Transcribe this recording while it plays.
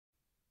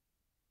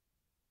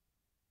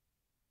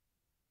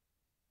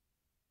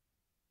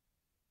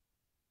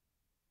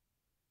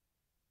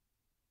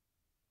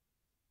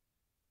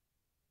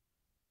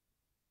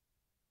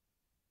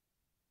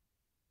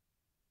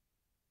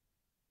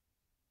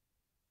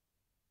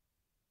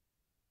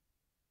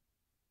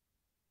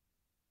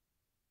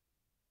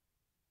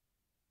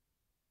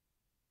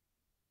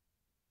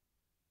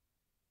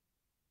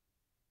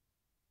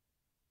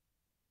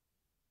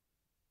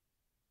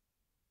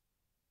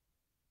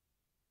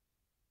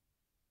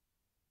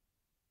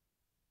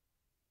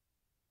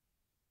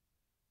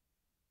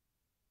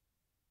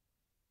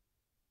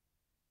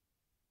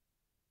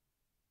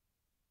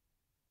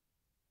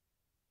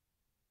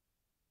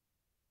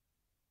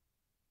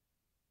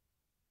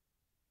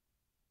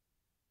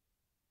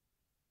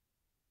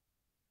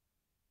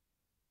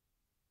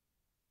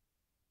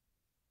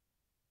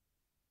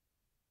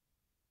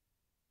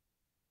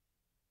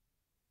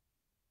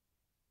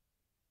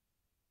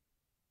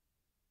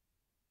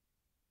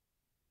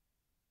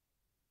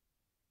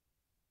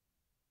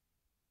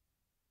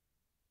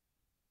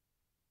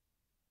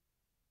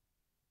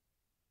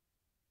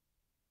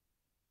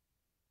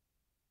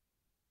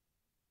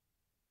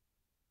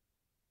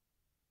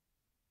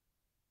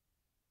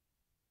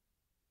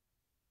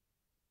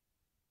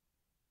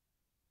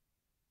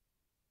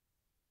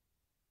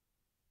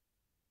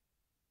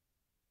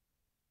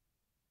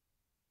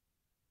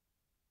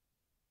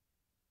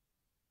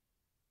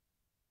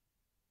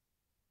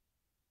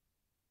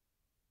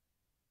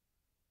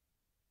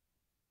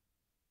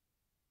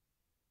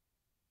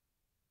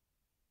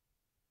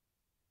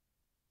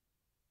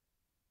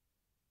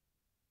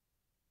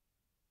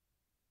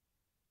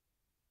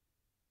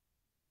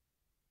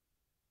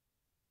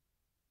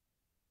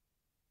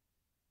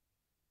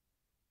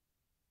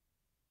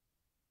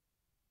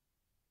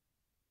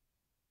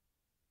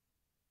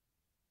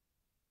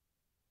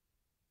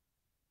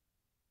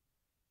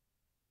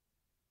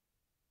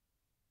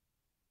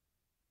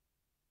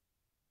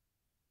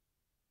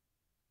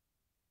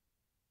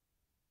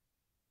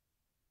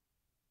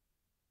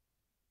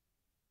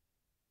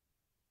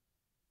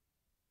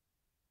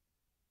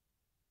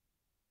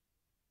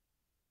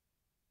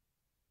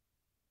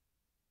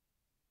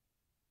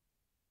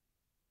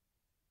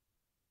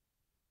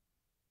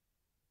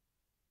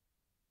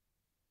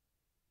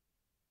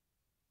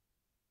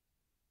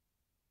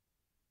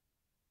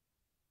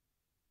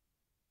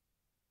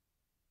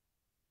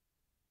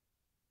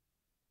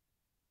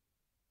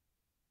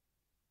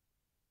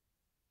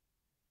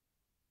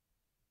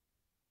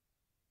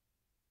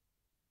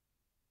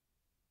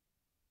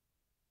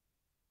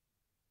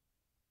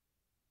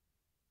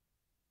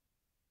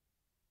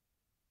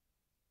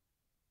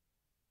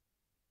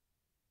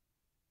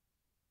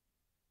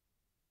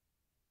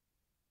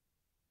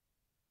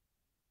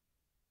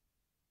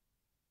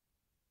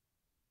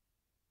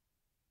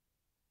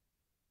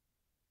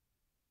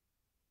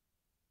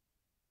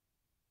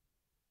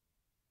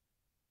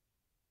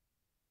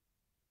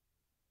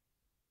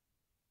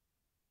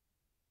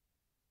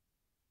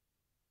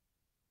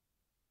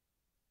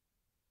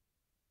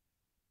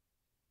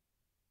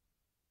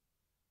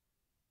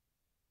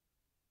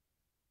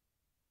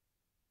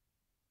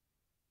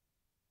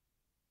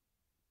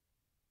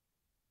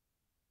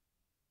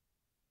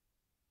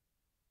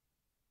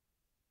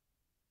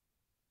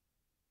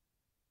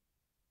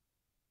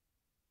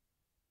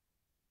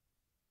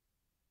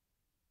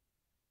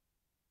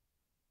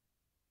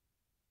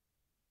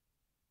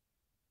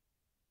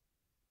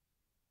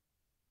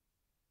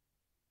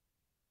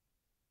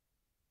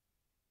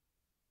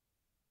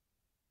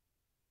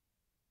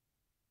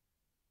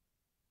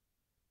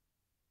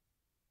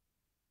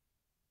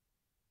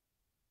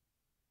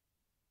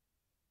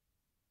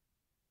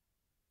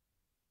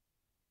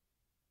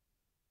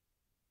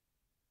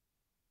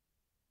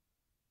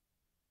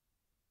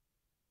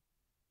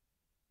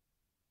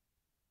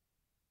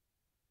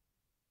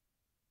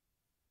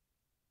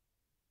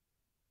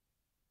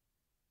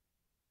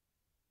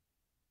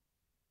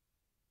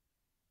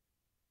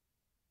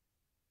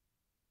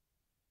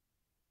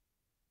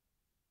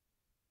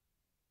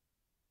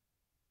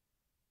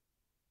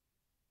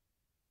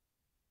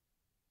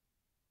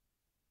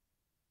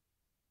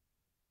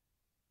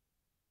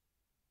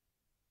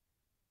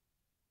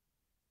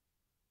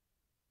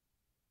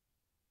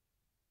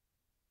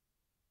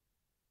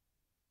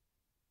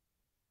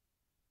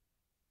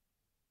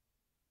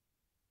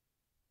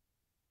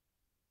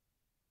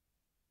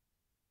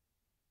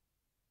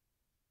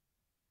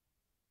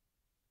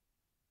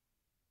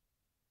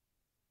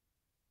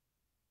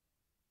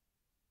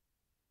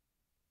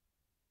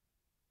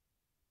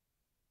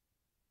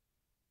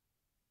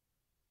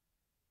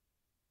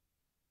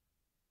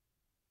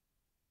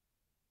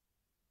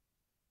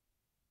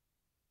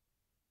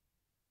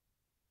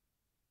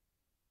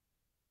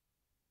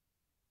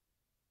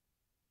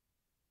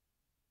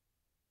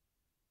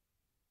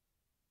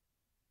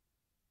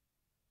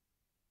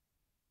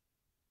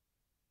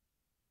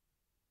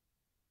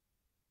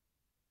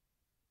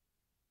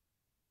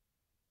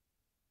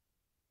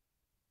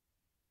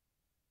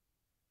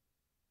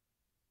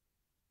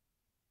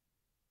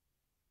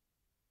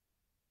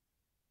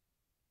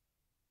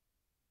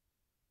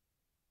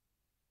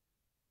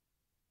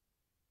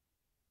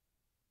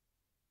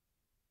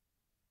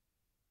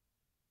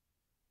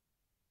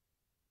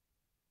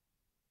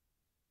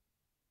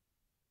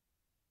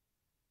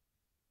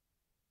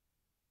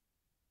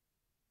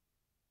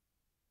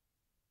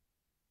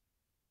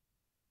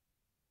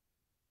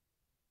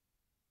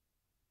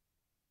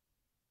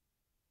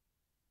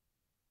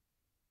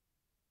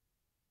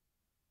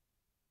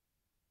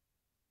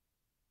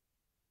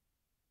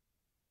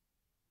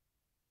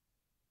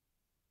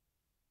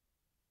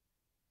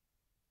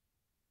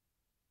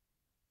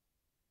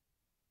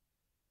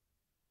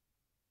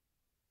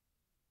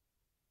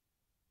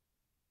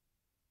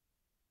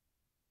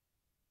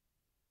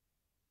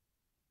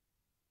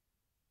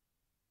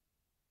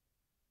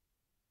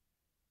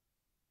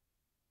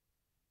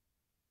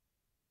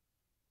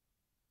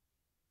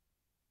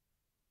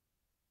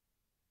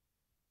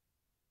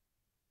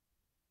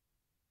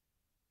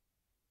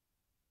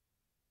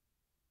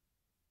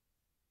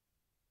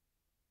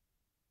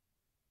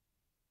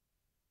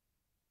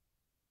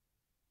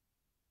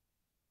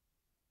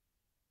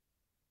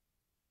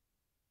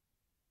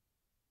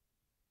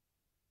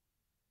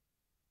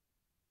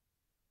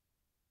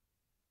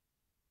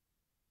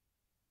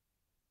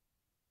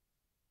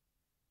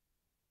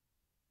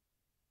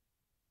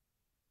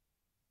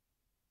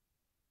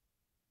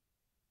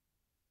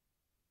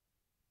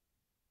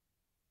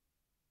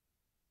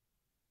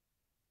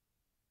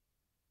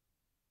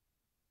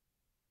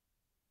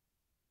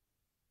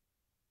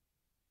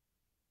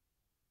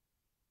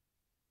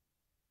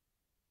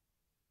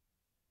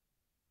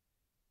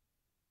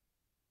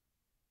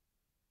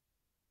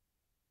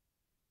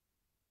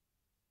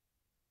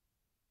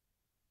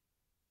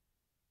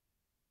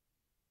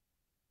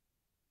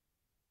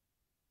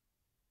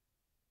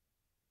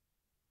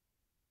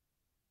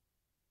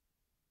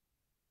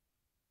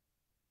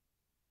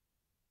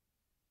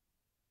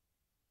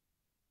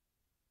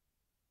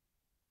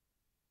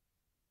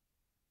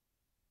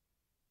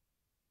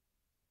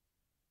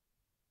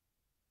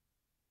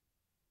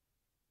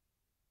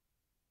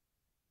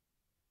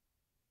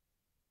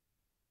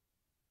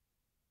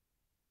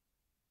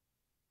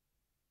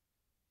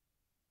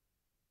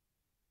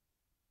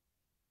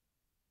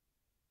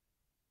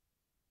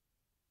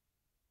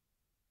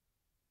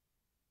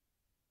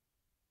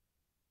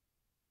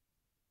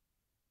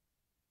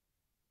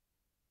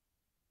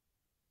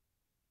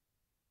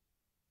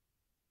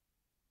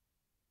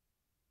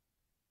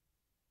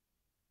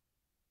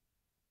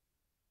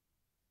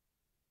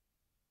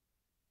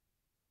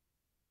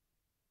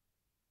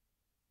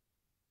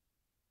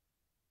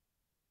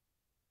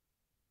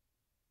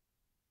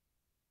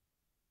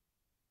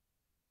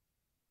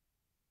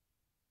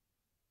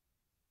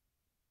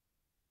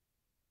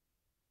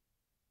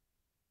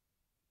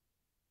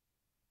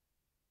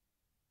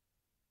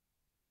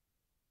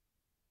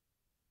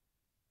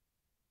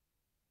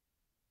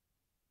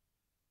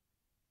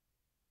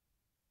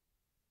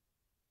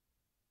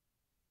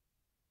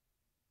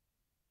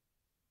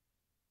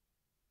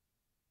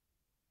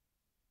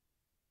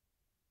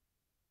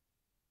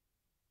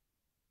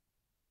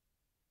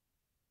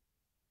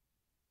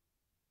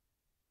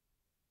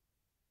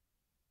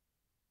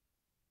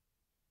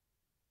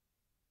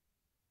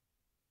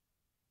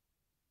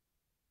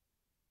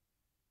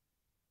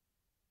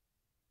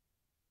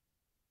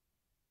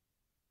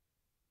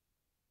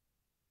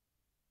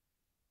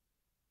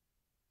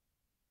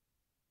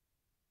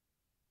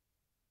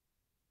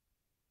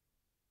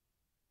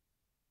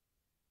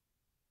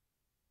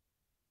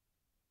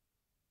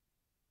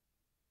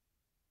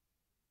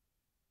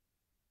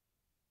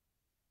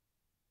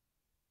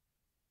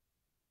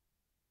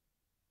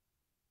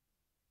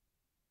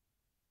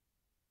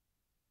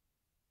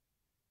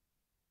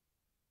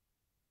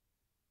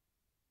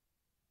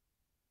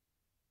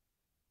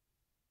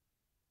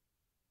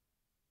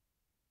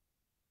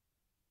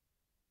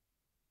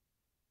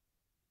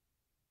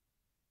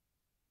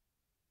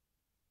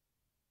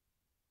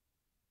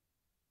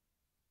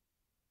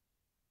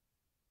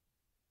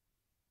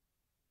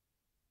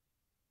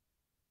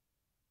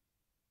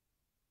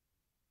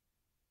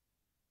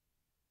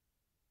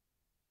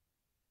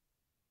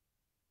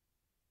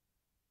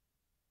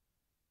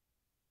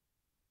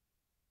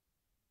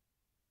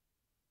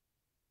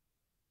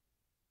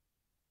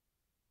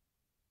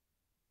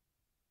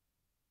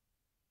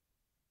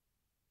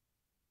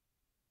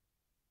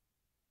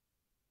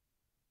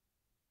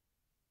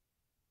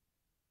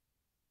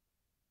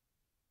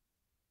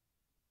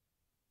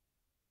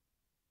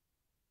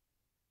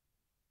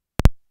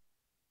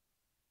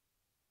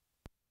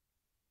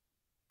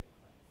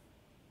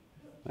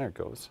There it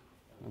goes.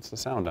 What's the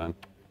sound on?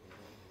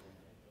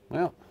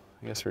 Well,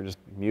 I guess we're just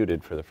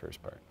muted for the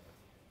first part.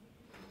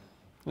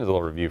 There's a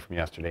little review from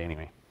yesterday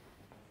anyway.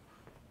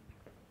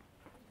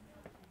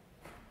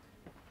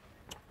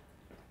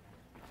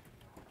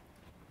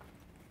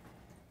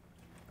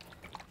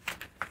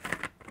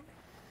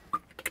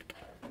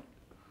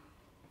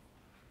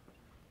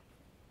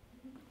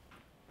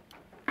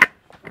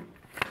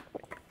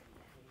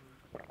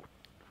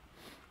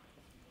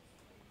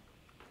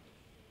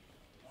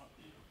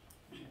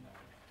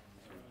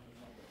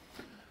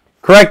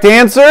 Correct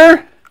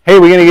answer. Hey,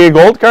 we gonna get a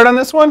gold card on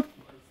this one?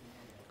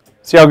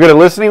 See how good at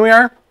listening we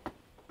are?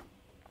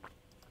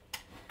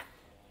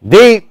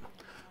 D.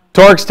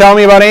 Torques tell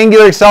me about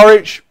angular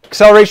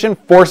acceleration.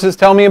 Forces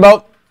tell me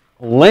about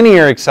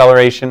linear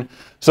acceleration.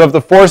 So if the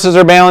forces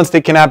are balanced,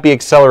 it cannot be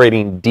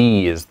accelerating.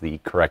 D is the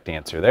correct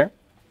answer there.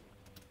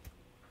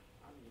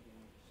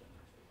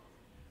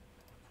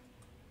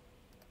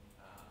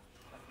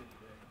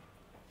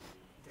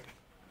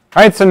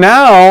 All right, so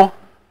now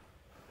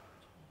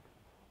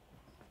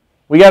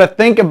we got to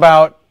think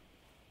about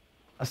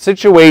a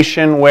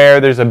situation where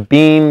there's a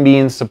beam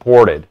being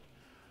supported.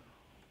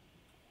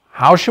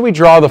 How should we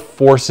draw the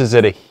forces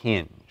at a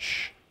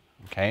hinge?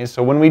 Okay,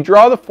 so when we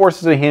draw the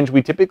forces at a hinge,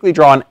 we typically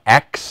draw an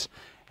X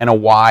and a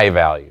Y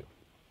value.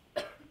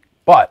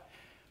 But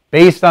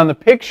based on the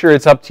picture,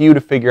 it's up to you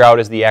to figure out,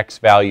 is the X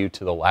value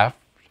to the left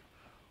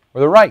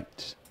or the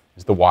right?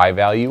 Is the Y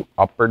value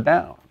up or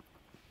down?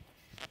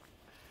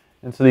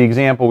 And so the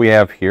example we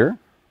have here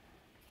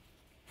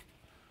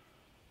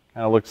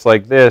kind of looks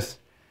like this.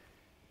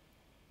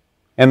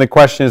 And the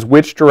question is,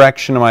 which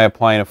direction am I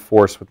applying a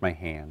force with my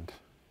hand?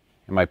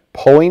 Am I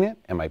pulling it?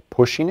 Am I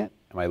pushing it?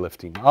 Am I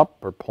lifting up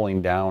or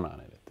pulling down on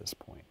it at this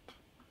point?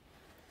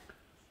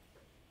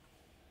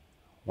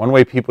 One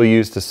way people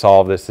use to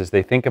solve this is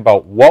they think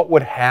about what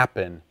would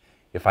happen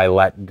if I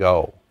let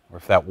go, or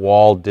if that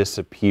wall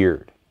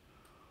disappeared.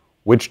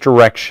 Which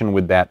direction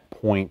would that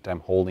point I'm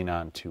holding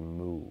on to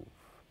move?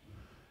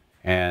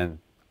 And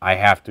I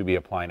have to be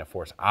applying a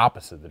force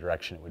opposite the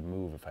direction it would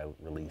move if I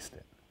released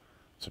it.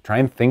 So try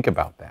and think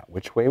about that.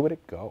 Which way would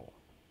it go?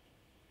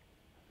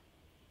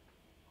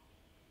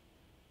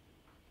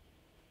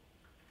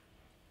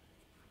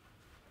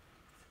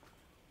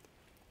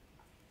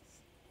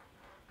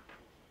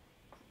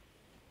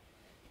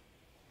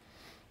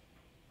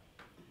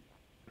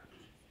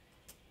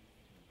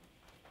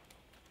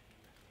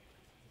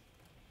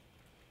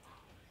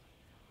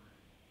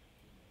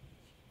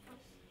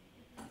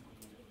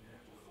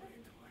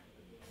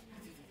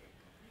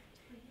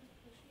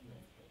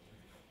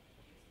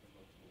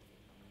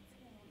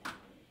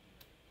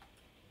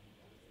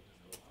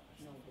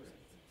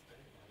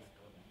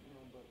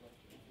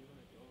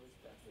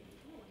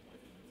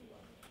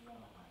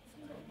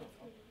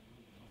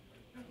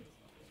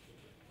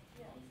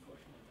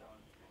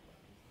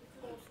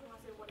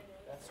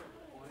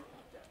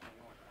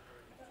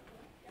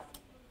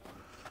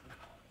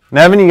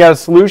 Nevin, you got a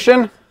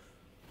solution?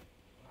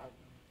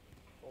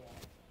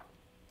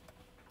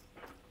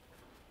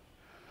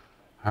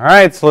 All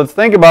right, so let's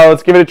think about it.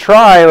 Let's give it a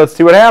try. Let's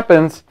see what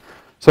happens.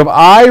 So if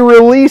I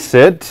release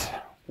it,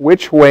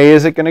 which way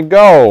is it going to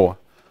go?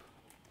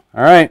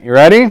 All right, you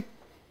ready?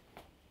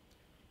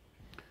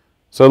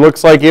 So it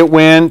looks like it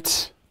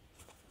went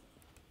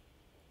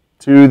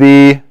to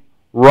the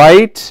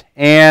right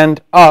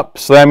and up.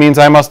 So that means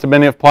I must have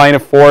been applying a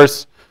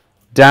force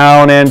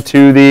down and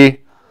to the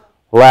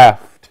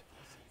left.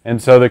 And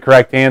so the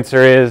correct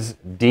answer is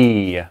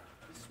D.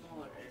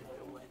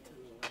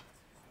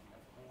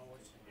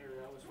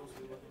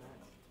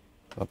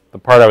 The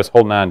part I was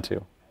holding on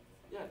to.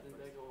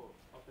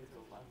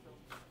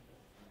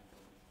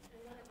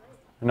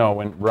 No, it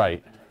went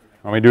right.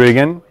 Want me to do it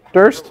again,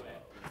 Durst?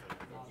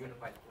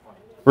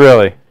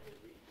 Really?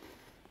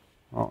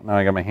 Oh, now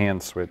I got my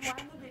hands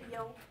switched.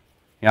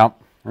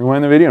 Yep.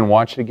 Rewind the video and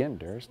watch it again,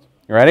 Durst.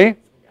 You ready?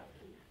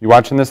 You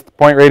watching this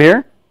point right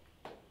here?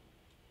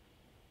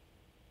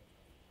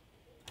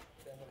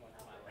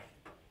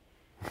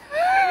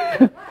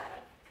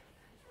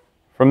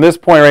 From this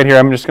point right here,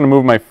 I'm just going to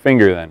move my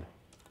finger then.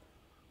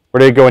 Where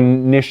did it go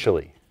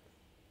initially?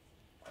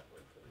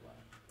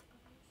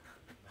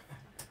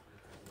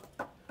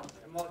 I'm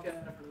looking at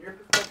it from your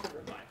perspective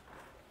or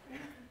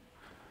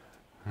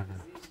mine.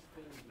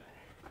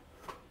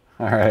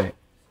 All right.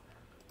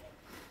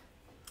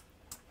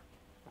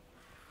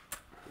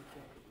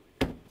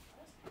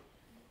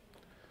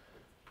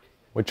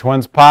 Which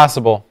one's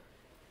possible?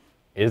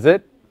 Is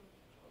it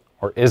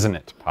or isn't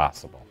it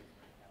possible?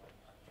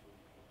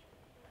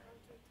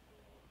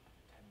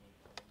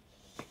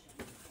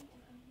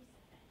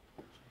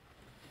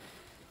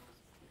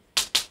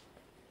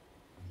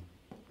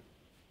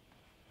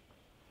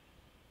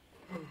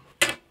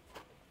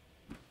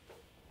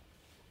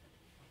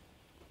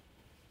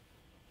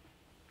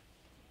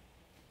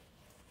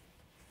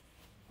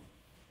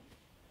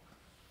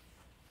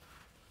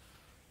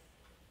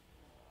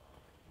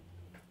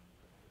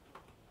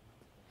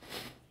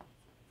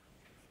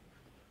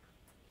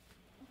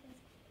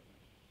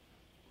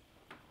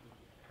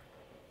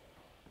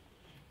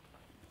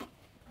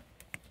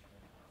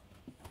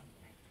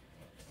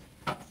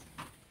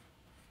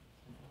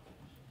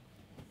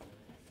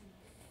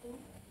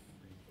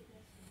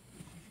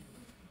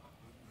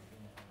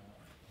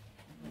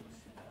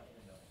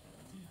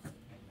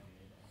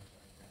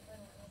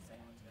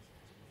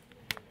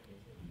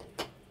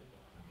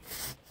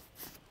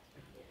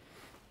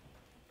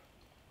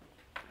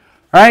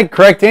 All right,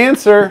 correct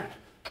answer.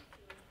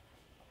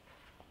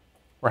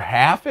 We're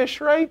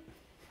half-ish, right?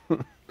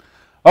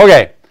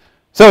 Okay,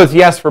 so it's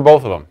yes for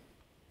both of them.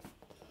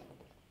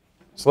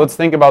 So let's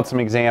think about some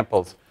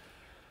examples.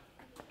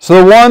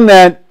 So the one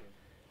that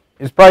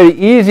is probably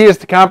the easiest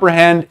to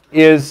comprehend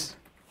is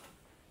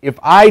if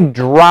I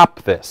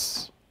drop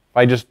this, if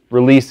I just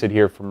release it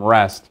here from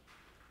rest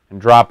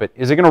and drop it,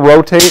 is it going to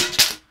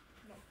rotate?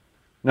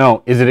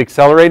 No. Is it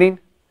accelerating?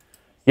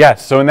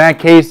 Yes. So in that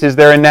case, is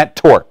there a net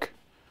torque?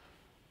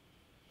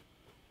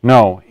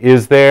 No.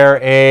 Is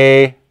there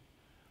a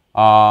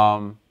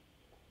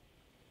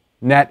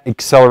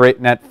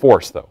net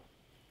force, though?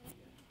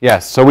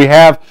 Yes. So we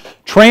have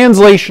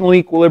rotational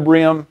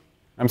equilibrium,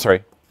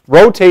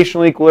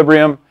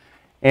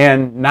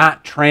 and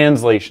not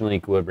translational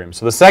equilibrium.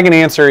 So the second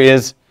answer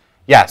is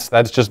yes,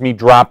 that's just me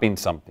dropping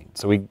something.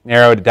 So we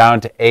narrowed it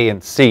down to A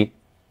and C.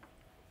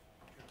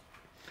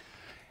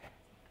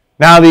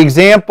 Now the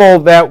example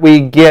that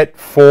we get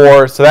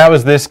so that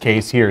was this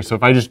case here. So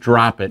if I just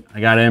drop it, I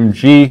got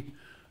mg.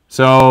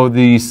 So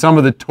the sum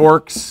of the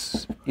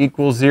torques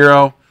equals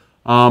 0,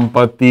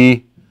 but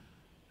the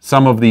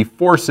sum of the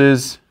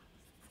forces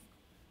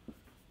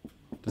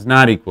does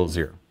not equal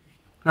 0.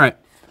 All right.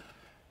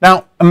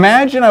 Now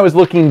imagine I was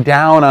looking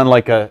down on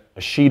like a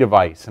sheet of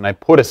ice, and I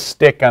put a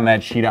stick on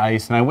that sheet of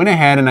ice, and I went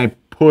ahead and I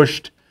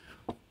pushed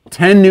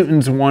 10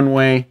 newtons one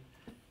way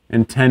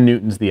and 10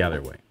 newtons the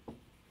other way.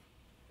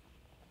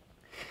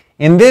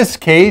 In this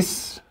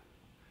case,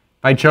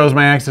 if I chose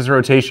my axis of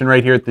rotation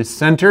right here at the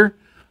center,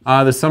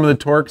 the sum of the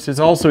torques is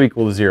also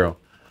equal to 0.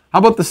 How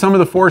about the sum of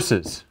the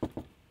forces?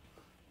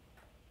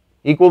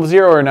 Equal to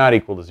 0 or not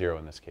equal to 0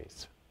 in this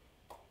case?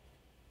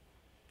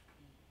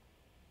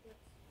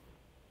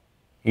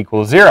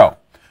 Equal to 0.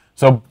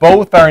 So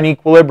both are in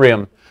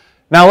equilibrium.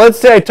 Now let's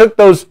say I took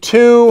those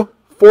two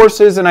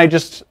forces and I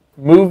just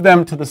moved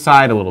them to the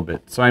side a little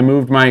bit. So I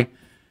moved my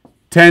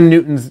 10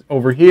 newtons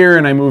over here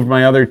and I moved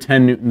my other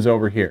 10 newtons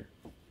over here.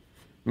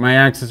 My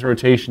axis of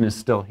rotation is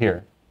still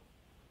here.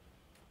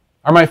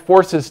 Are my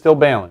forces still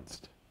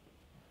balanced?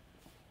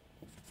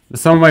 The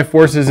sum of my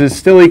forces is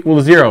still equal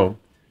to 0.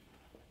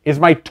 Is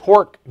my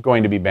torque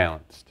going to be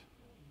balanced?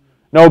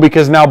 No,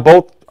 because now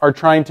both are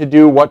trying to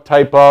do what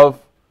type of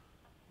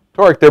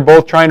torque? They're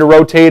both trying to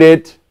rotate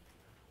it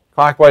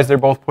clockwise. They're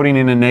both putting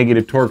in a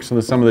negative torque, so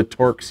the sum of the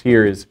torques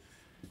here is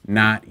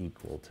not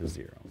equal to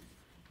 0.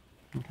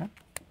 Okay?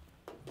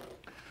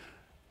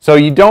 So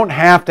you don't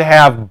have to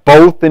have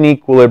both in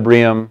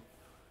equilibrium.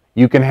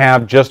 You can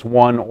have just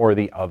one or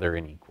the other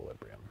in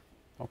equilibrium.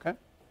 Okay?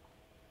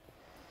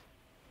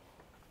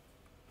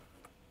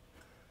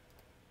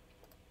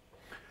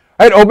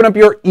 All right, open up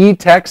your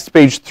e-text,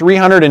 page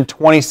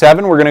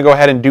 327. We're going to go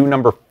ahead and do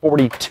number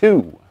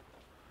 42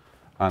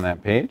 on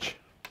that page.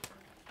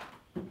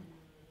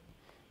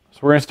 So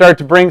we're going to start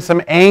to bring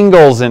some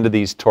angles into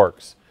these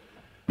torques.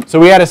 So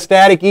we had a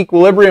static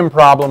equilibrium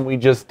problem we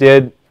just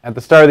did at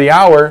the start of the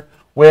hour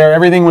where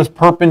everything was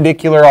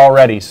perpendicular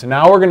already. So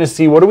now we're going to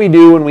see what do we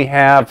do when we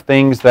have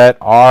things that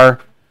are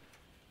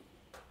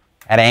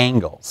at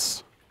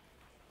angles.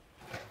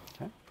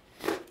 Okay.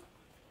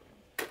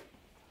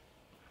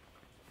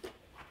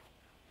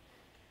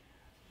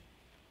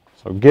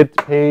 So get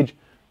to page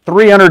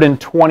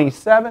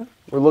 327.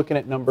 We're looking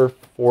at number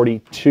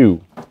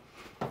 42.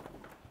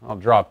 I'll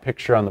draw a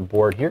picture on the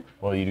board here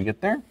while you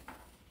get there.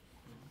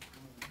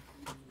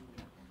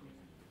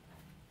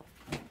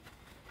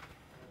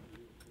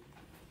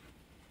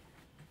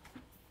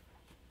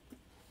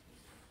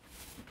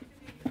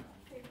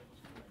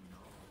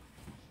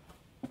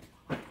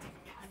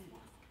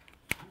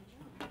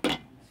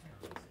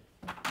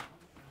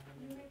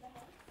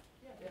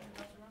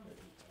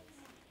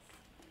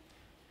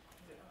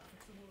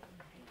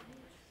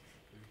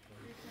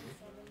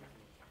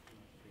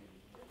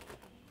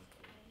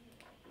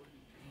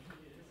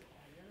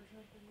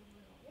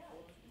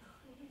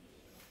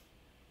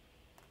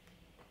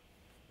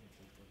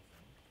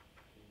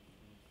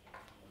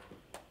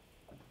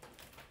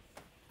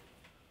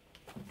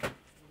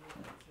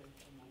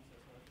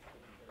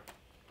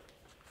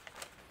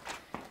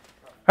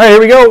 All right, here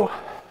we go.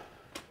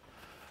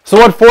 So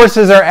what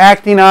forces are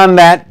acting on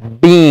that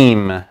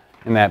beam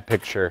in that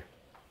picture?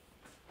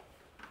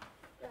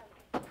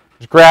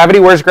 There's gravity.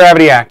 Where's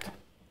gravity act?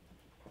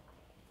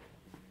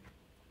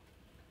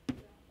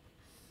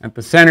 At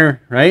the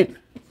center, right?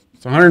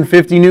 So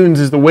 150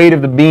 newtons is the weight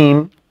of the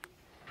beam.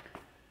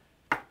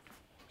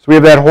 So we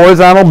have that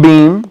horizontal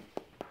beam,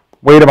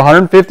 weight of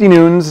 150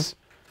 newtons,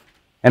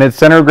 and its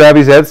center of gravity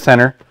is at its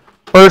center.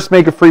 First,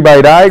 make a free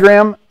body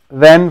diagram.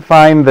 Then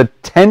find the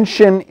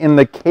tension in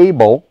the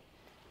cable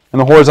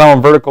and the horizontal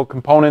and vertical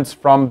components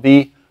from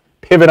the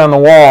pivot on the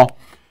wall.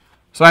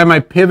 So I have my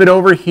pivot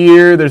over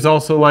here. There's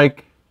also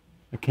like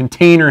a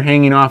container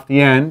hanging off the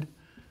end.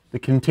 The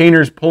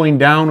container is pulling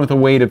down with a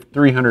weight of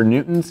 300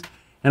 newtons.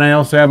 And I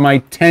also have my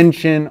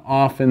tension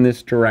off in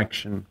this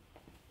direction.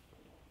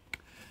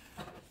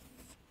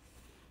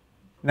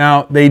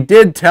 Now, they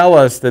did tell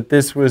us that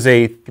this was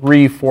a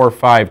 3, 4,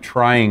 5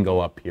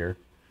 triangle up here.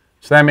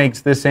 So that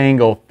makes this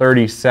angle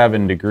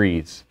 37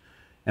 degrees.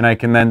 And I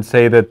can then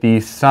say that the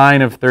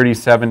sine of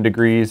 37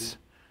 degrees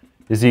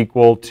is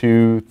equal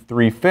to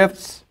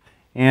 3/5,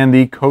 and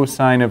the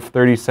cosine of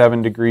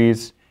 37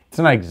 degrees, it's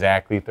not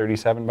exactly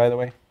 37 by the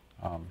way,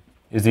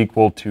 is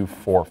equal to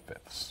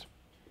 4/5.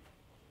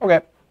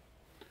 Okay.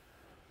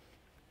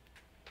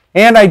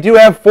 And I do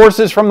have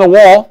forces from the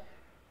wall.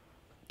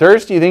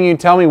 Durst, do you think you can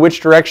tell me which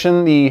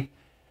direction the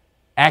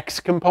x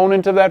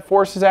component of that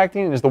force is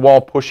acting? Is the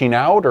wall pushing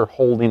out or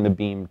holding the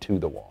beam to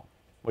the wall?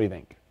 What do you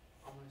think?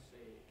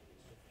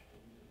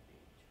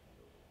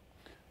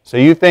 So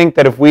you think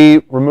that if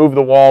we remove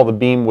the wall, the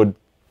beam would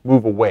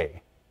move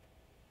away?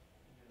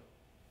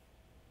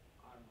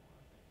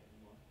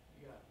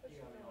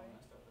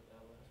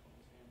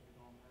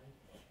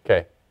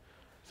 Okay.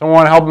 Someone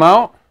want to help him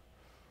out?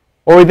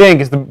 What do we think?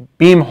 Is the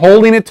beam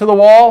holding it to the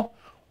wall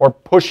or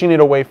pushing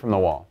it away from the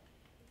wall?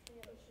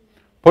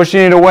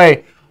 Pushing it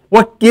away.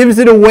 What gives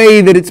it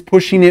away that it's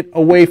pushing it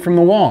away from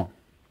the wall?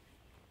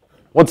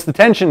 What's the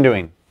tension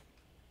doing?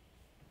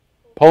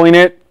 Pulling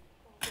it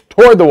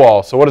toward the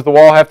wall. So what does the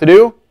wall have to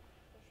do?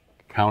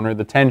 Counter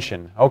the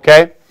tension.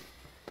 Okay.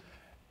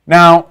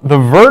 Now, the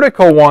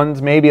vertical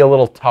ones may be a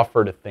little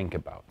tougher to think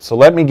about. So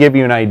let me give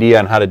you an idea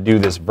on how to do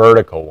this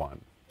vertical one.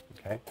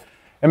 Okay.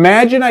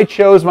 Imagine I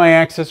chose my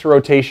axis of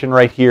rotation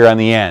right here on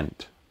the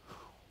end,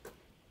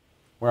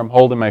 where I'm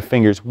holding my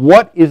fingers.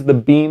 What is the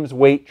beam's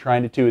weight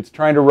trying to do? It's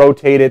trying to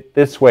rotate it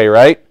this way,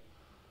 right?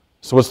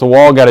 So what's the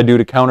wall got to do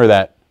to counter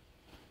that?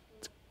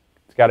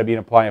 It's got to be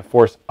applying a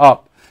force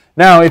up.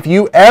 Now, if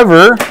you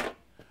ever,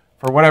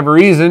 for whatever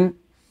reason,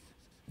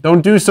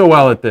 don't do so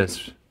well at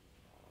this,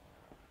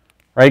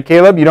 right,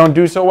 Caleb? You don't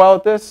do so well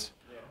at this?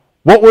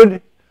 Yeah.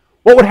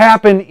 What would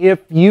happen if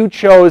you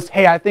chose,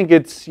 hey, I think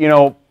it's,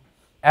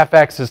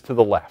 fx is to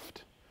the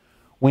left.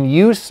 When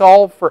you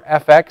solve for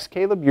fx,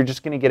 Caleb, you're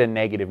just going to get a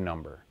negative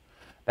number.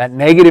 That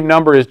negative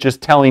number is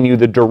just telling you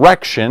the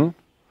direction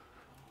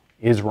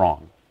is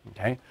wrong,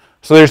 okay?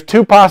 So there's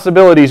two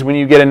possibilities when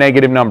you get a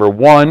negative number.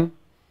 One,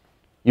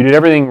 you did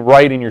everything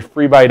right in your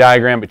free body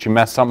diagram, but you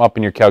messed something up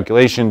in your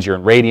calculations, you're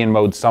in radian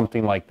mode,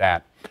 something like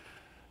that.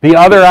 The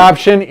other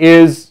option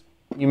is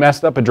you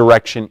messed up a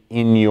direction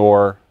in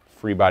your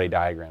free body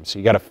diagram. So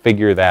you got to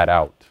figure that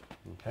out.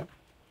 Okay?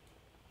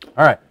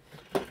 All right.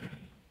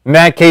 In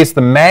that case,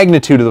 the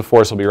magnitude of the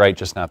force will be right,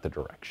 just not the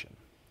direction.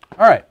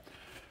 All right.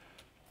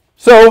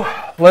 So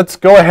let's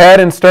go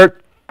ahead and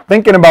start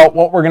thinking about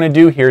what we're going to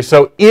do here.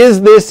 So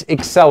is this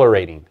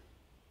accelerating?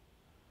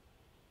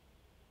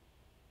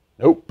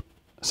 Nope.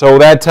 So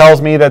that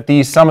tells me that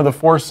the sum of the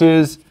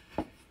forces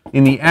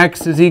in the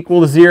x is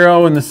equal to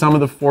 0 and the sum of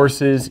the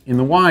forces in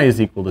the y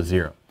is equal to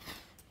 0.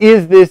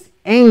 Is this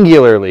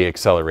angularly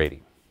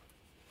accelerating?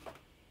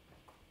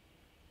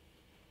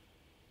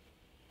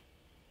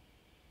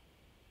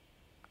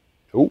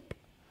 Nope.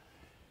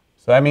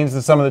 So that means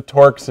the sum of the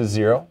torques is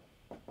 0.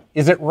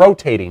 Is it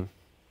rotating?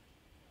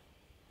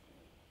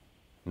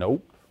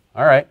 Nope.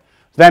 All right.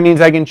 So that means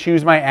I can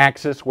choose my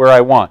axis where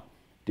I want.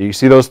 Do you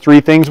see those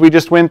three things we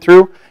just went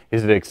through?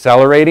 Is it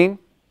accelerating?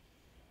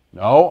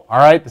 No. All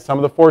right, the sum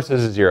of the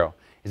forces is 0.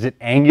 Is it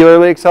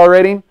angularly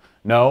accelerating?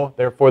 No.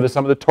 Therefore, the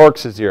sum of the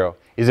torques is 0.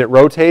 Is it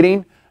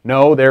rotating?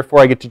 No.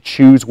 Therefore, I get to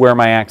choose where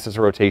my axis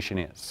of rotation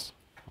is.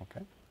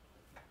 Okay.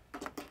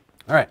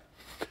 All right.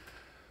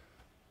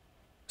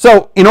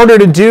 So in order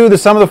to do the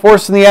sum of the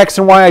forces in the x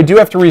and y, I do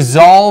have to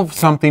resolve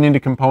something into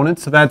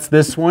components. So that's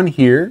this one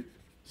here.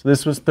 So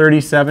this was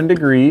 37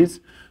 degrees.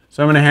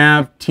 So I'm going to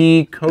have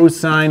t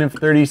cosine of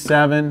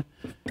 37,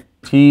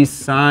 t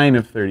sine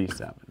of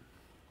 37.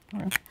 All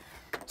right.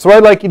 So what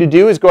I'd like you to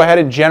do is go ahead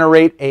and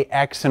generate a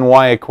x and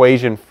y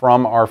equation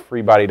from our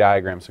free body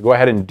diagram. So go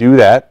ahead and do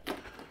that.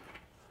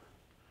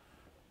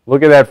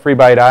 Look at that free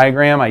body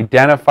diagram,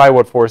 identify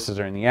what forces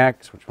are in the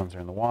x, which ones are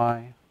in the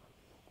y,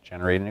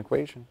 generate an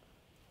equation.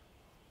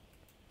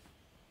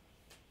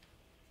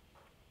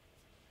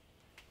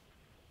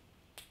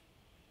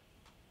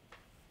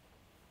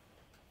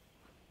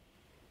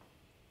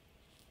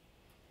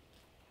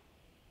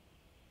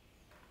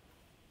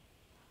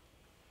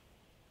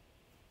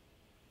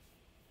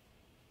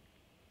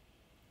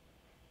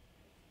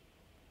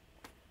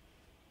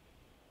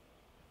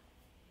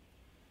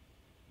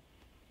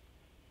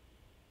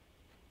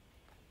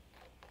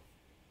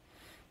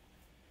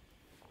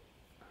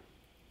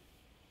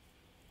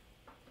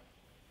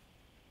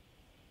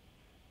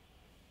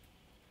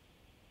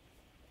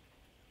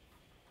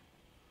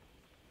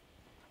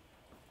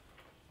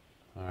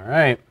 All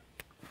right.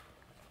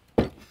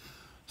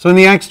 So in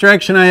the x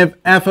direction, I have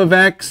f of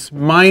x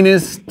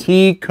minus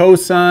t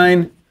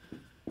cosine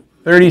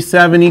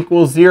 37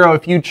 equals 0.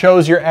 If you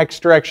chose your x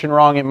direction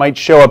wrong, it might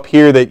show up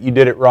here that you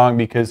did it wrong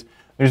because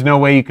there's no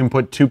way you can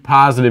put two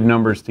positive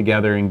numbers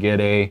together and get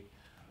a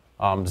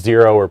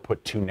 0 or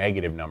put two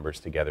negative numbers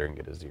together and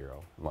get a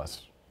 0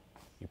 unless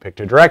you picked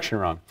a direction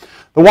wrong.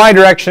 The y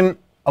direction,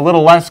 a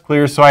little less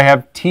clear, so I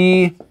have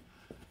t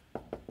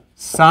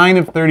sine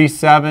of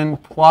 37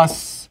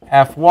 plus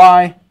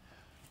fy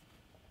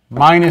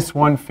minus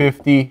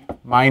 150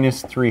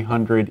 minus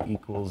 300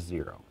 equals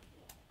 0.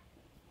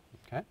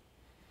 Okay.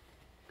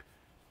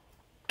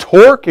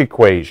 Torque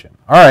equation.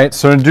 All right,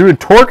 so to do a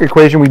torque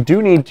equation, we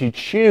do need to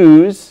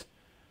choose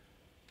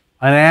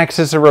an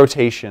axis of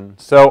rotation.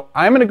 So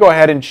I'm going to go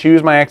ahead and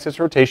choose my axis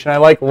of rotation. I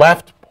like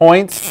left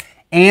points,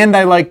 and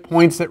I like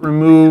points that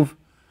remove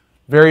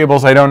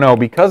variables I don't know.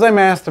 Because I'm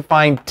asked to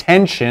find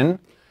tension,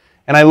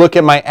 and I look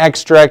at my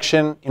x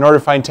direction, in order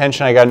to find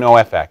tension, I got to know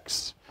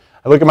fx.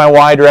 I look at my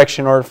y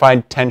direction, in order to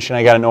find tension,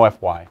 I got to know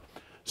fy.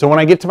 So when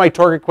I get to my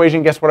torque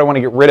equation, guess what I want to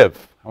get rid of?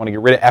 I want to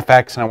get rid of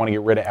fx, and I want to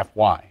get rid of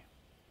fy.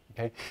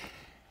 Okay?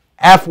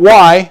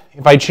 Fy,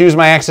 if I choose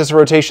my axis of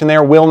rotation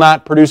there, will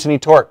not produce any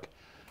torque.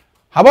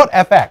 How about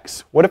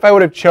fx? What if I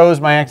would have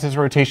chose my axis of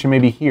rotation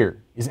maybe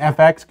here? Is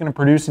fx going to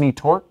produce any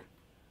torque?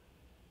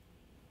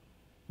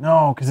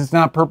 No, because it's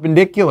not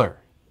perpendicular.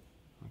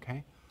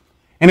 Okay?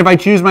 And if I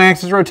choose my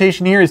axis of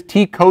rotation here, is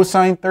t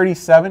cosine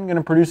 37 going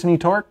to produce any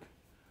torque?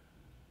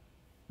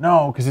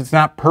 No, because it's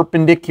not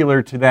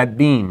perpendicular to that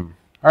beam.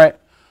 All right.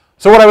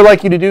 So what I would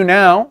like you to do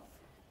now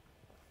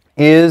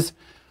is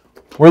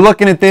we're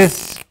looking at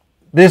this.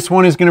 This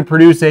one is going to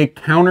produce a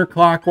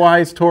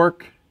counterclockwise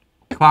torque.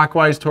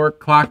 Clockwise torque,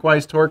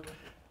 clockwise torque.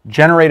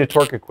 Generate a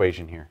torque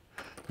equation here.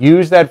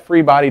 Use that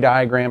free body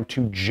diagram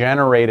to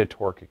generate a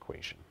torque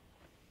equation.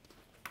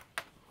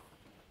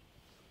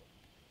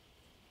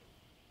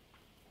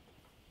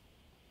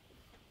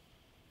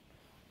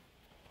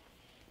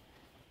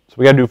 So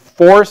we got to do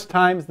force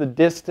times the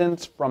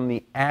distance from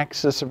the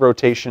axis of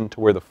rotation to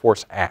where the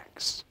force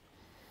acts.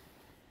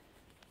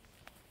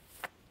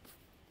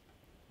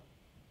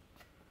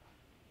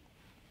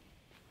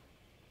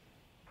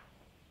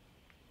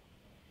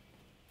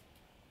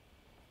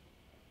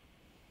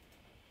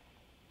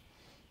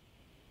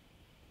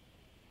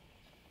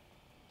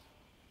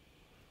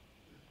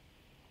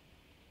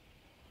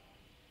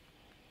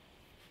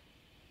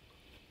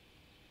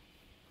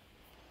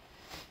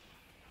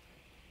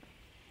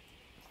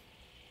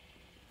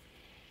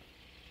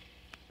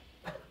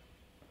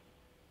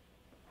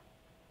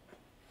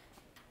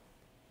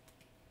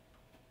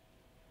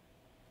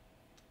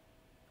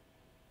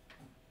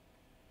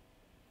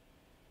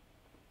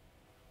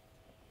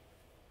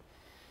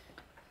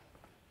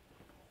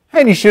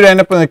 And you should end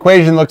up with an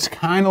equation that looks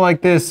kind of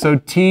like this. So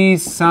t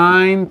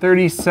sine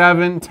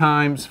 37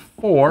 times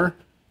 4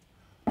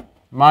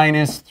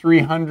 minus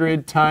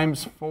 300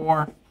 times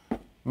 4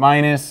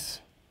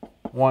 minus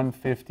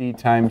 150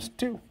 times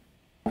 2.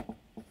 All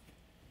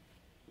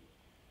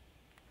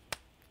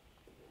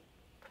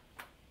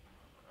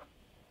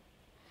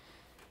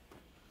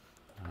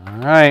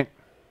right.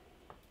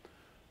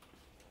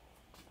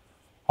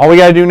 All we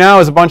got to do now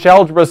is a bunch of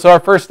algebra. So our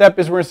first step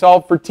is we're going to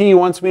solve for t.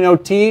 Once we know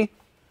t,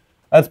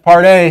 that's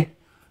part A.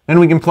 Then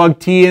we can plug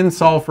t in,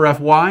 solve for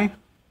fy.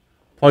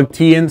 Plug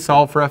t in,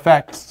 solve for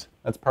fx.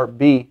 That's part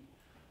B.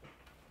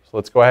 So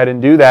let's go ahead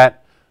and do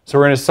that. So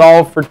we're going to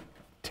solve for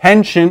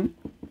tension.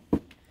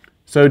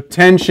 So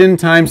tension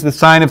times the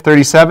sine of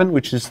 37,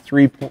 which is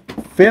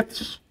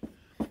 3/5,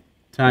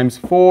 times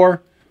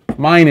 4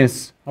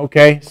 minus,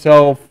 okay,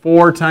 so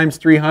 4 times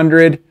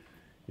 300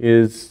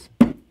 is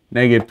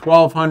negative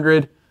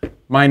 1,200,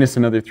 minus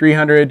another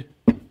 300,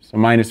 so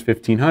minus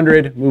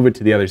 1,500. Move it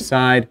to the other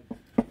side.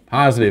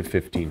 Positive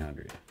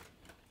 1,500.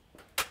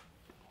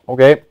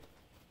 Okay.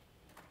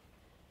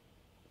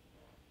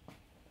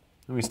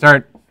 Let me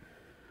start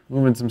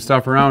moving some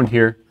stuff around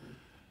here.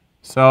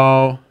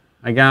 So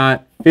I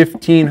got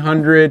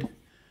 1,500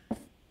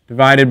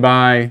 divided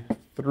by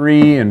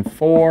 3 and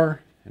 4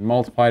 and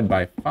multiplied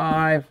by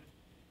 5.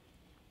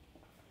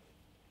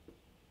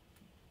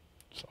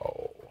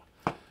 So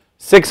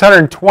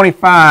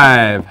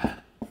 625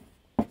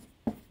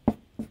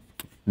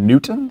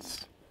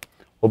 newtons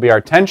will be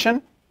our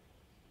tension.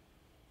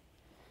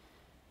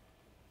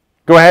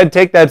 Go ahead,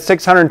 take that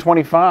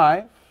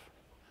 625,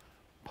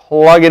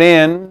 plug it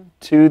in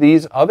to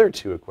these other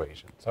two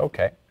equations.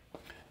 Okay.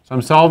 So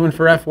I'm solving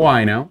for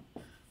Fy now.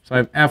 So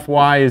I have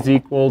Fy is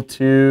equal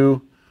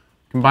to,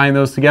 combine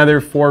those together,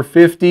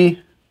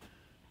 450.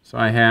 So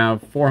I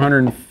have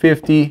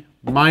 450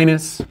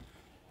 minus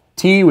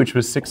t, which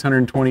was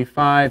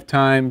 625,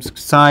 times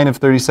sine of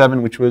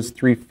 37, which was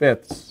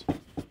 3/5.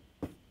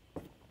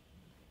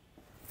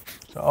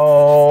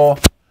 So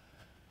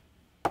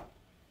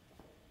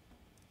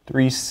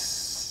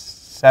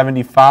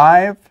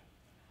 375.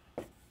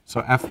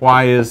 So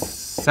Fy is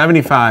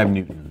 75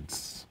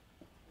 newtons.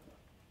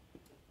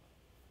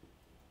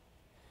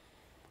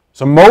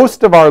 So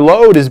most of our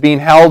load is being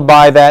held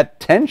by that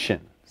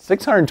tension,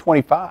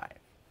 625.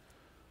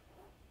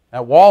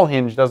 That wall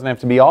hinge doesn't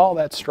have to be all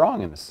that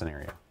strong in this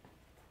scenario.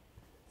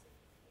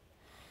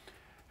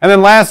 And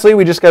then lastly,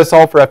 we just got to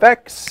solve for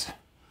Fx.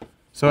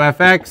 So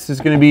Fx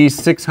is going to be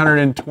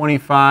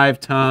 625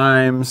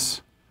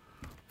 times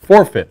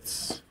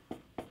 4/5.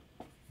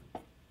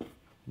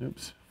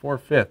 Oops,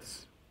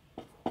 4/5.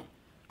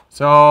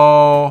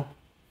 So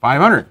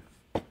 500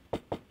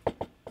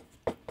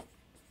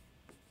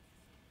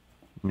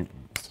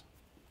 newtons.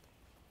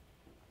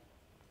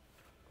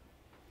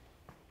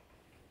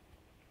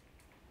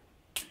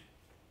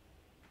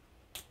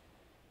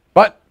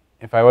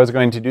 if I was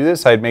going to do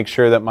this, I'd make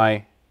sure that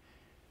my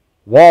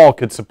wall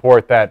could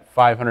support that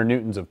 500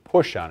 newtons of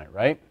push on it,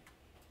 right?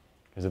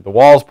 Because if the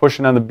wall's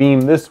pushing on the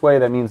beam this way,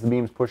 that means the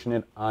beam's pushing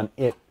it on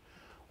it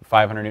with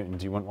 500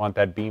 newtons. You wouldn't want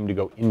that beam to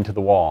go into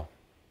the wall.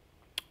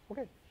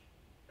 Okay.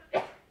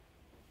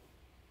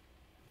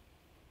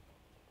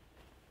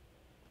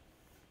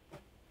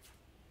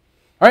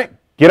 All right,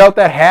 get out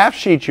that half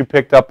sheet you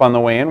picked up on the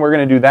way in. We're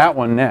going to do that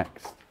one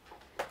next.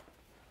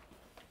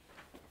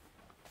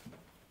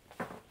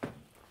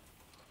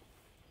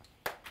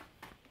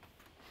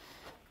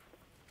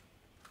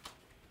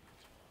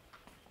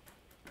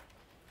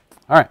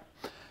 All right,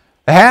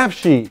 the half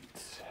sheet.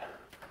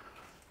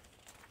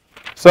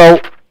 So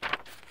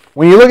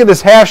when you look at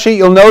this half sheet,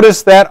 you'll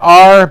notice that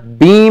our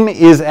beam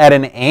is at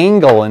an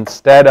angle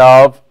instead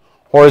of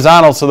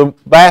horizontal. So the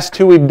last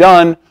two we've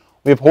done,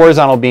 we have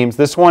horizontal beams.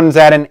 This one's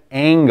at an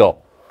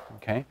angle.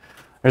 Okay.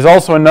 There's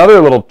also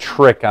another little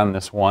trick on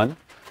this one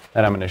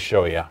that I'm going to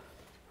show you.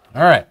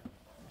 All right,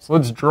 so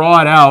let's draw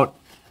it out,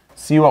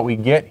 see what we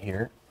get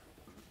here.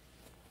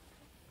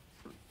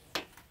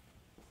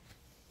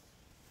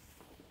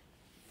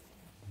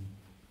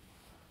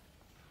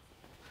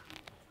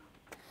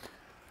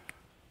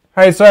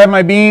 All right, so I have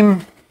my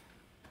beam,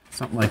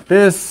 something like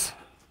this.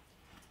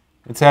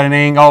 It's at an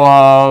angle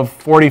of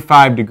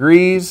 45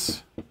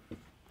 degrees. If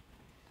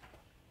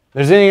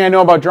there's anything I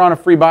know about drawing a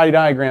free body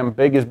diagram,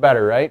 big is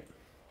better, right?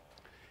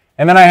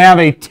 And then I have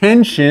a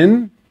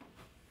tension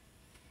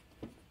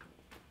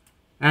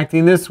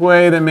acting this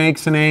way that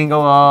makes an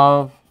angle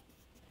of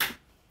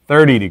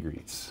 30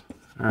 degrees.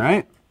 All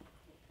right?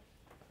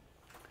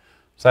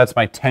 So that's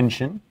my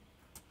tension.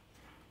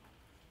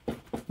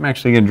 I'm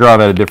actually going to draw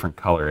that a different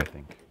color, I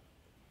think.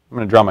 I'm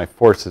going to draw my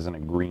forces in a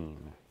green.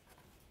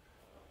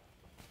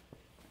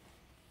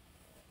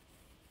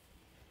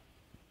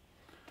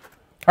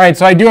 All right,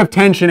 so I do have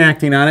tension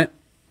acting on it,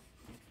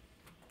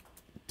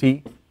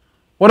 T.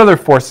 What other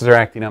forces are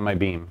acting on my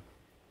beam?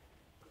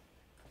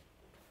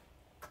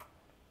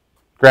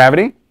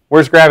 Gravity.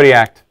 Where's gravity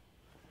act?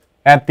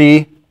 At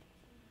the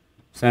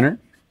center.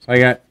 So I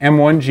got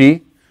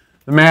M1G.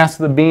 The mass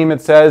of the beam, it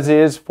says,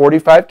 is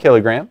 45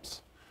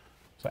 kilograms.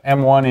 So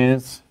M1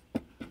 is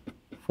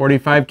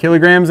 45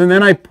 kilograms, and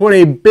then I put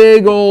a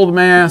big old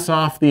mass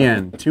off the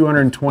end,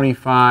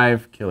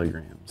 225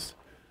 kilograms,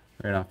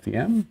 right off the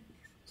M.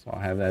 So I'll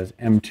have that as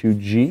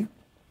M2G.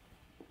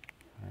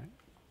 All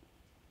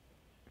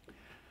right.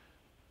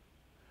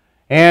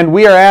 And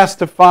we are asked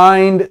to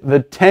find the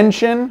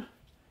tension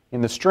in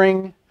the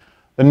string,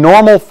 the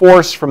normal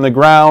force from the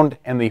ground,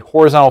 and the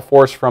horizontal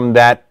force from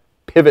that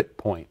pivot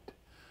point.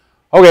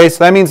 Okay,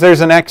 so that means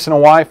there's an X and a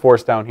Y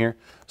force down here.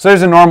 So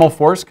there's a normal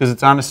force because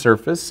it's on a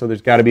surface, so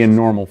there's got to be a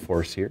normal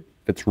force here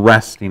if it's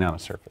resting on a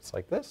surface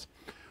like this.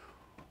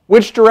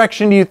 Which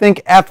direction do you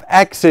think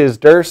Fx is,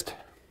 Durst?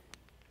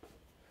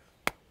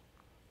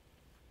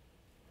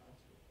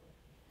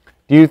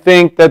 Do you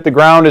think that the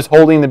ground is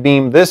holding the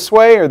beam this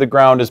way or the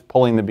ground is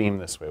pulling the beam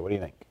this way? What do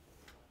you think?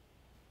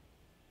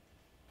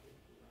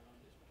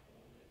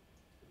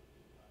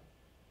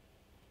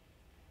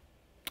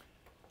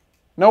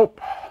 Nope.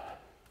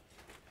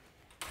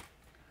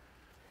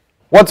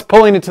 What's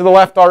pulling it to the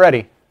left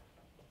already?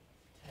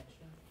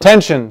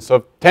 Tension. So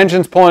if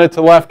tension's pulling it to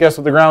the left, guess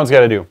what the ground's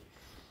got to do?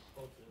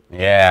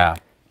 Yeah.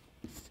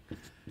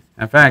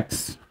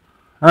 Fx.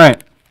 All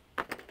right.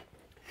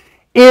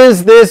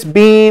 Is this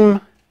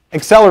beam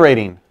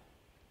accelerating?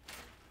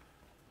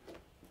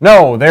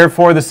 No.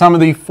 Therefore, the sum of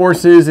the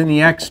forces in the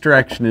x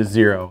direction is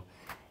 0.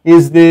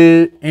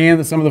 And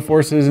the sum of the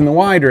forces in the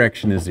y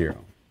direction is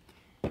 0.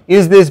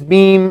 Is this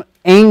beam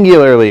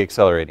angularly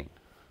accelerating?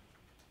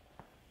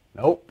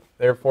 Nope.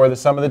 Therefore, the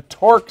sum of the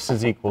torques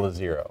is equal to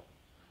 0.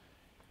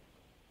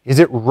 Is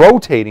it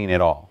rotating at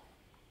all?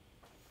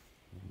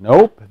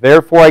 Nope.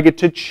 Therefore, I get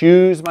to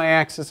choose my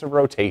axis of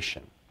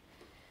rotation.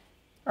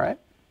 All right.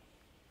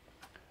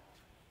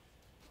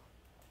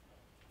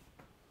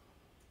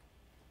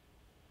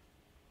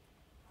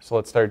 So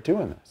let's start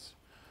doing this.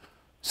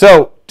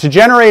 So to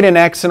generate an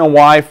X and a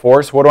Y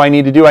force, what do I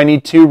need to do? I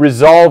need to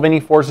resolve any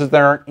forces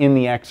that aren't in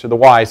the X or the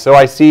Y. So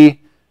I see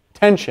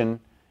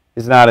tension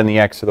is not in the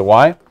X or the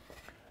Y.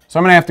 So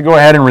I'm going to have to go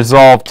ahead and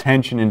resolve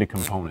tension into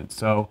components.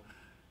 So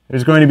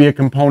there's going to be a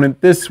component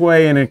this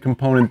way and a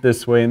component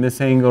this way, and this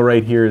angle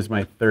right here is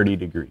my 30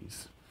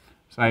 degrees.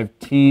 So I have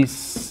T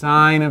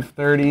sine of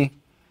 30,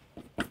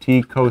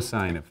 T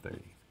cosine of 30.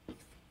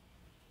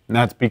 And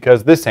that's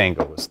because this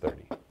angle was 30.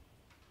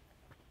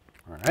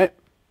 All right.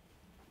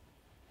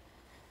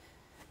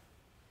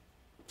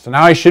 So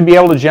now I should be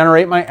able to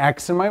generate my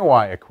X and my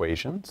Y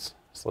equations.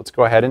 So let's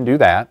go ahead and do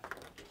that.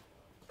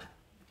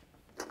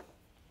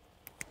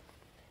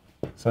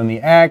 So in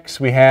the X,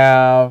 we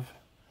have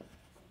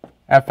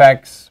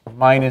Fx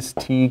minus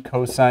T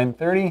cosine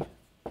 30.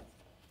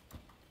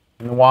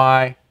 In the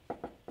Y,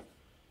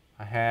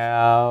 I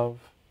have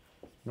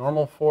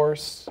normal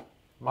force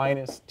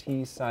minus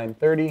T sine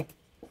 30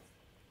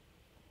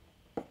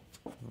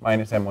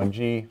 minus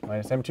M1G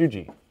minus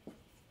M2G.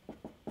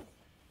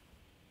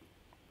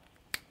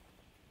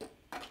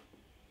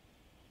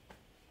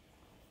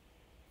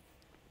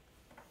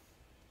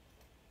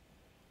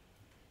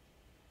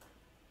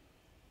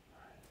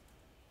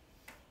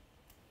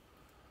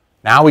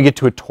 Now we get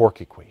to a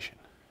torque equation.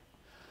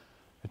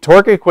 The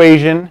torque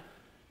equation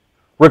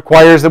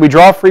requires that we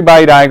draw a free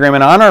body diagram,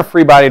 and on our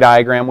free body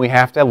diagram we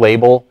have to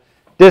label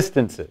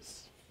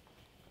distances.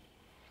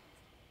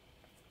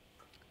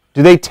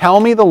 Do they tell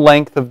me the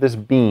length of this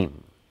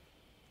beam?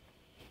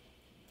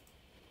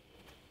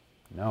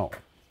 No.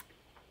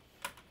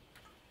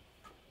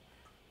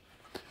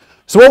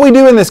 So what we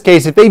do in this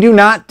case, if they do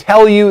not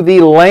tell you the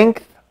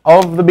length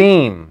of the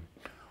beam,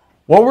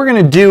 what we're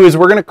going to do is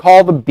we're going to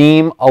call the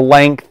beam a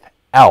length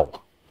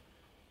L.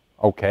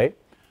 Okay?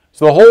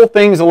 So the whole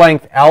thing's a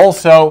length L,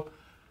 so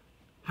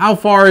how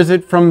far is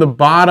it from the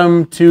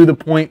bottom to the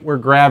point where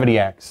gravity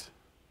acts?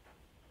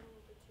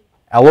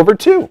 L over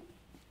 2.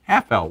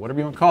 Half L, whatever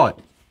you want to call it.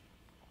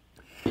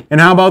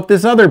 And how about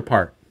this other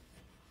part?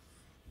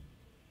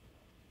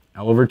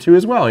 L over 2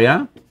 as well,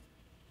 yeah?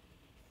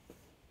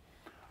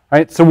 All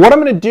right, so what I'm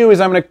going to do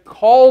is I'm going to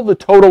call the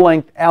total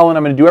length L, and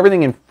I'm going to do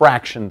everything in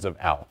fractions of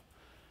L.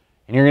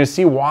 And you're going to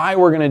see why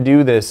we're going to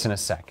do this in a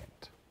second.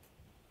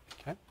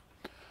 Okay?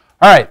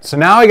 All right, so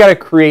now I got to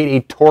create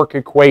a torque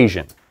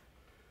equation.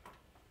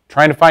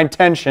 Trying to find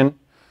tension.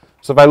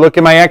 So if I look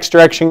in my x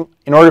direction,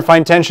 in order to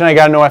find tension, I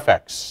got to know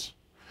Fx.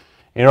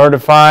 In order to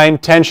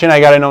find tension,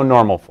 I got to know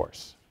normal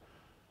force.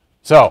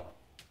 So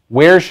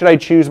where should I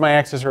choose my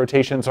axis of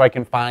rotation so I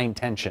can find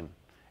tension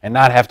and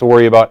not have to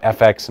worry about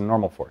Fx and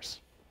normal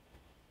force?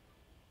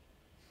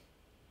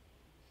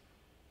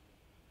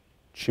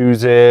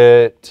 Choose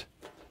it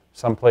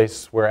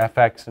someplace where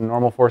Fx and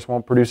normal force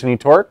won't produce any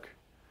torque.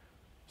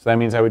 So that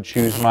means I would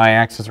choose my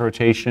axis of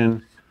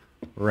rotation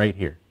right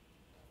here.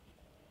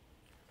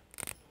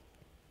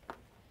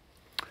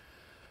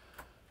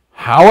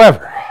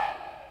 However,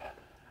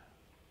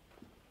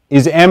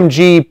 is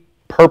mg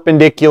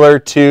perpendicular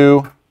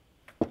to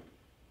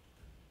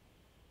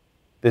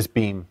this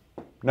beam?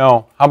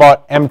 No. How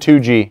about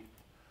m2g?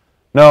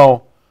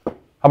 No. How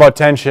about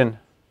tension?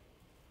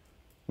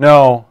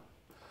 No.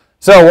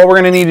 So what we're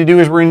going to need to do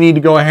is we're going to need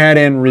to go ahead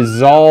and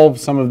resolve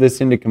some of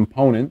this into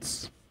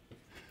components.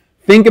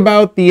 Think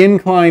about the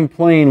inclined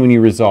plane when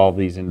you resolve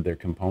these into their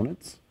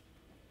components.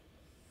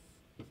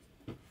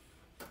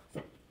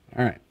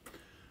 All right.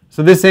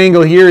 So this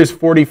angle here is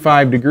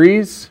 45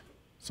 degrees.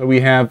 So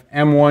we have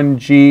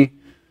m1g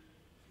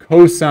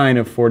cosine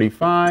of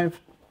 45,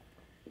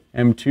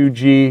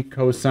 m2g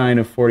cosine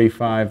of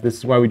 45. This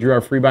is why we drew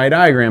our free body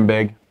diagram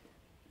big.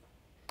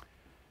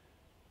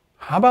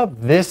 How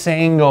about this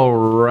angle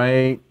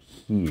right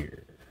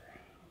here?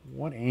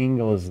 What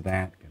angle is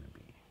that going to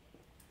be?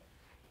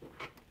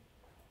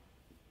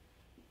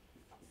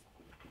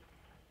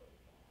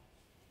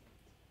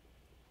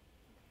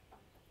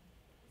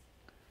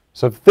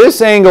 So if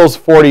this angle is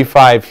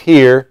 45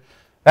 here,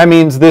 that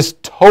means this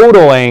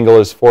total angle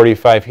is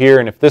 45 here.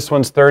 And if this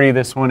one's 30,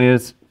 this one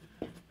is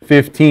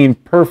 15,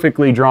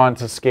 perfectly drawn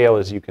to scale,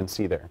 as you can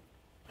see there.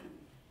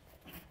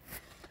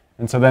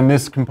 And so then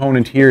this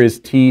component here is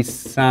t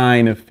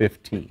sine of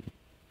 15.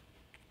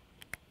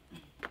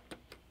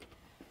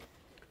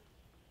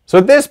 So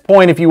at this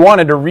point, if you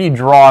wanted to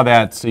redraw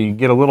that so you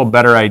get a little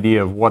better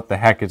idea of what the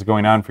heck is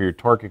going on for your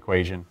torque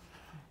equation,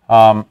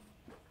 I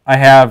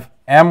have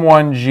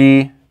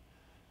m1g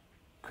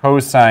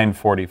cosine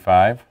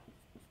 45,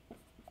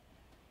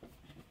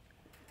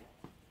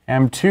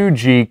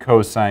 m2g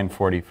cosine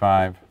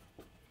 45,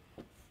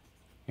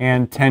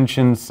 and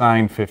tension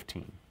sine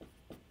 15.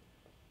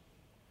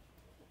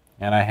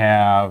 And I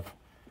have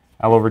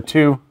L over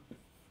 2,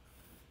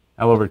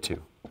 L over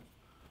 2.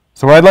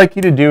 So what I'd like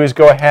you to do is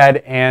go ahead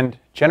and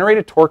generate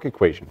a torque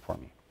equation for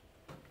me.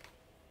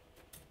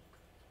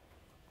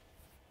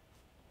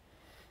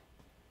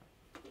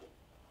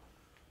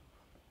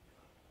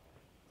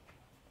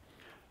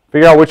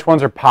 Figure out which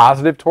ones are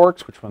positive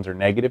torques, which ones are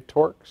negative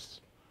torques.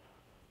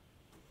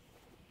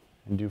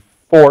 And do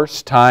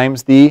force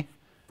times the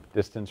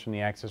distance from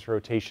the axis of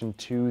rotation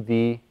to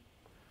the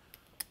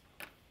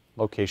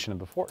location of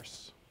the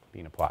force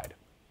being applied.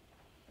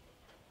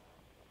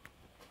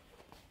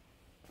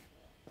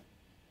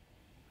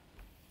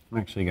 I'm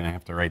actually going to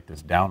have to write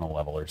this down a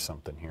level or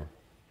something here.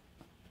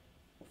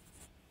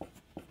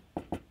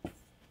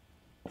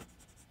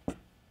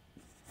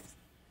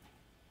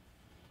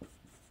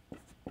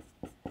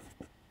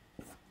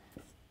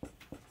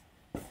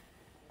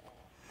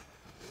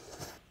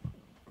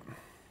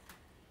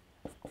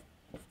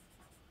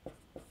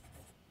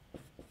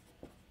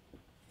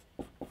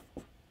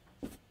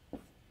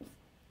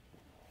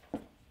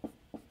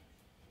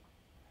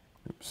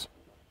 Oops.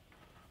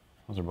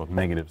 Those are both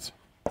negatives.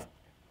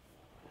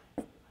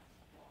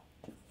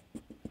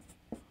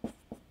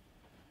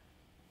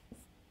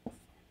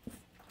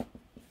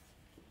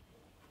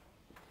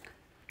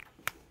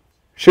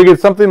 Should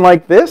get something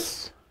like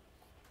this.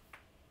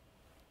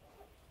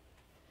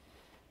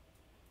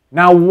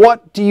 Now,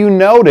 what do you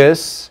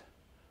notice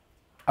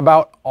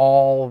about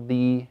all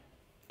the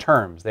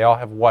terms? They all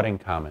have what in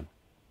common?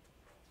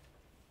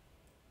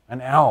 An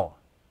L.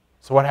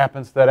 So what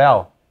happens to that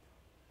L?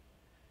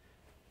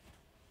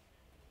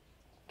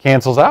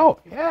 Cancels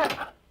out.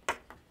 Yeah.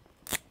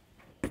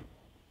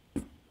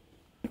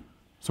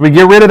 So we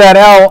get rid of that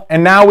L,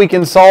 and now we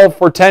can solve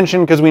for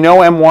tension because we know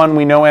M1,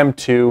 we know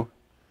M2.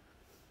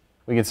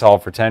 We can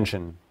solve for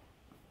tension.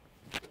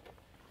 So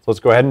let's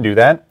go ahead and do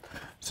that.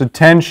 So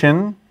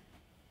tension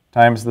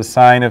times the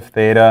sine of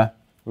theta,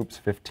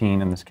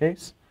 15 in this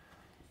case,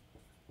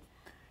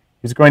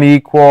 is going to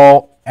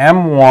equal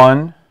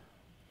M1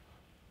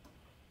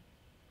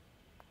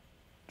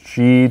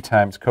 G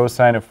times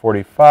cosine of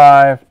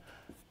 45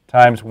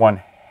 times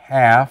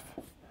 1/2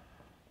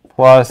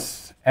 plus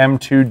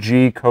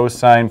M2G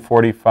cosine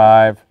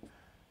 45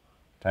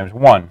 times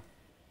 1.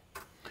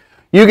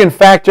 You can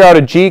factor out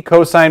a G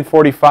cosine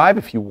 45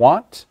 if you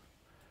want,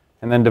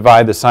 and then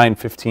divide the sine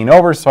 15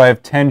 over. So I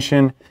have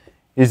tension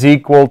is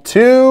equal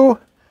to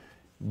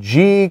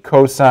G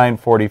cosine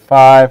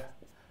 45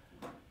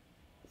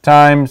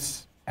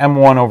 times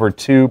M1 over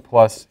 2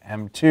 plus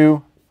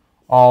M2,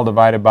 all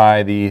divided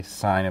by the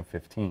sine of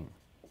 15.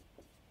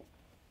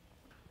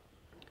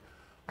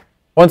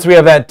 Once we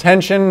have that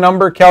tension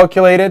number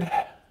calculated,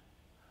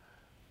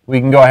 we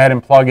can go ahead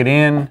and plug it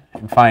in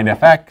and find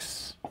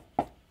Fx.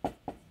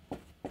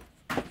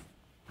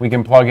 We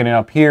can plug it in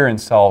up here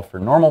and solve for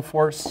normal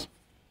force.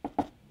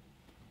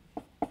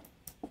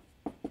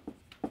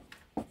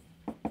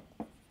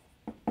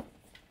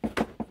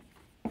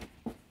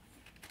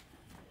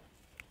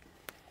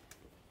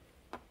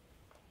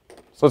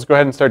 So let's go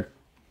ahead and start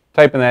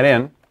typing that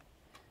in.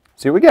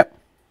 See what we get.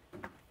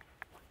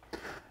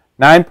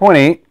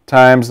 9.8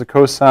 times the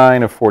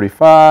cosine of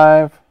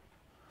 45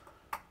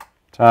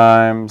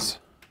 times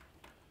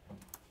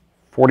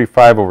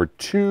 45 over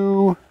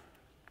 2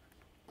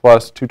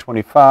 plus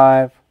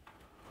 225,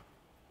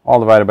 all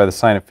divided by the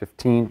sine of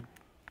 15.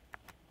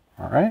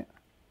 All right.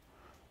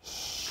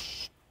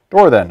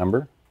 Store that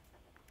number,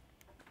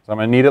 so I'm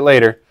going to need it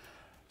later.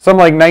 Something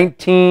like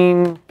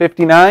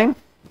 1959.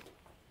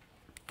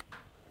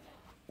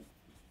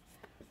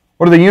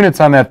 What are the units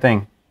on that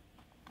thing,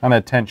 on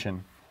that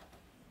tension?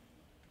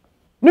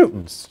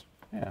 Newtons.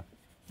 Yeah,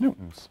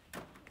 newtons.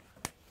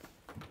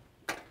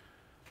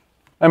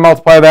 I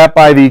multiply that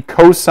by the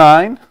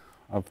cosine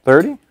of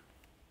 30.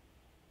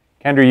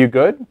 Kendra, you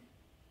good?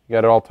 You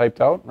got it all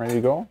typed out, ready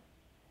to go?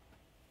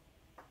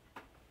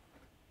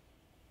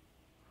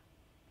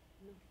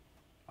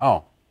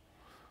 Oh,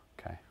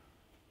 okay.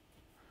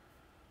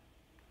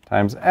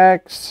 Times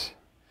x.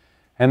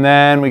 And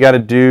then we got to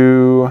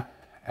do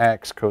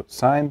x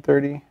cosine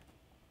 30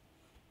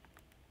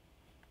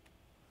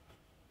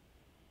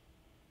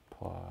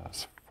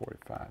 plus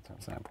 45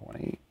 times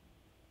 9.8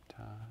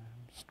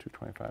 times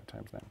 225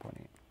 times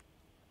 9.8.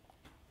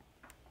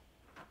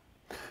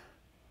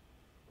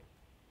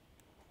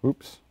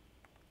 Oops.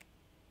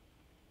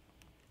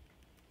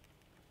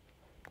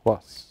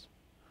 Plus.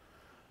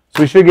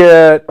 So we should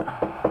get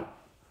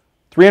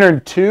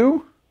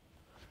 302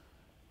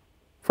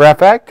 for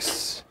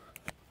Fx.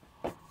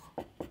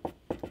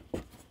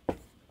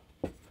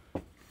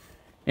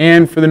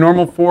 And for the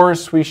normal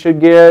force, we should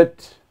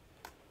get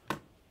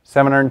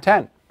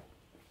 710.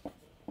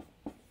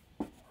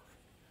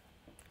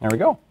 There we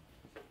go.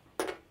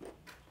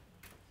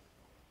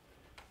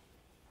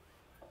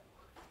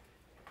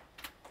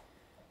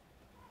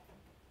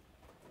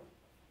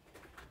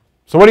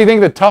 So what do you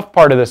think the tough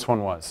part of this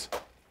one was?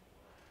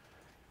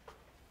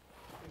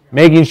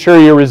 Making sure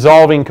you're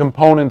resolving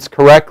components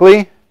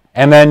correctly,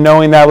 and then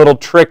knowing that little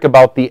trick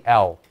about the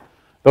L.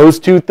 Those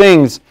two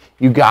things,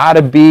 you got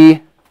to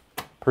be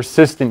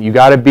persistent. You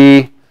got to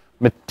be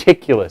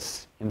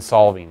meticulous in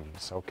solving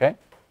these, okay?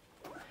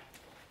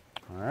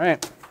 All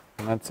right,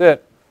 and that's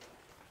it.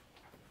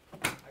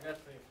 I got to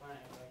say, fine.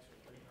 It's actually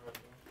pretty hard.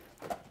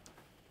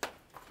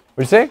 What'd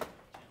you say?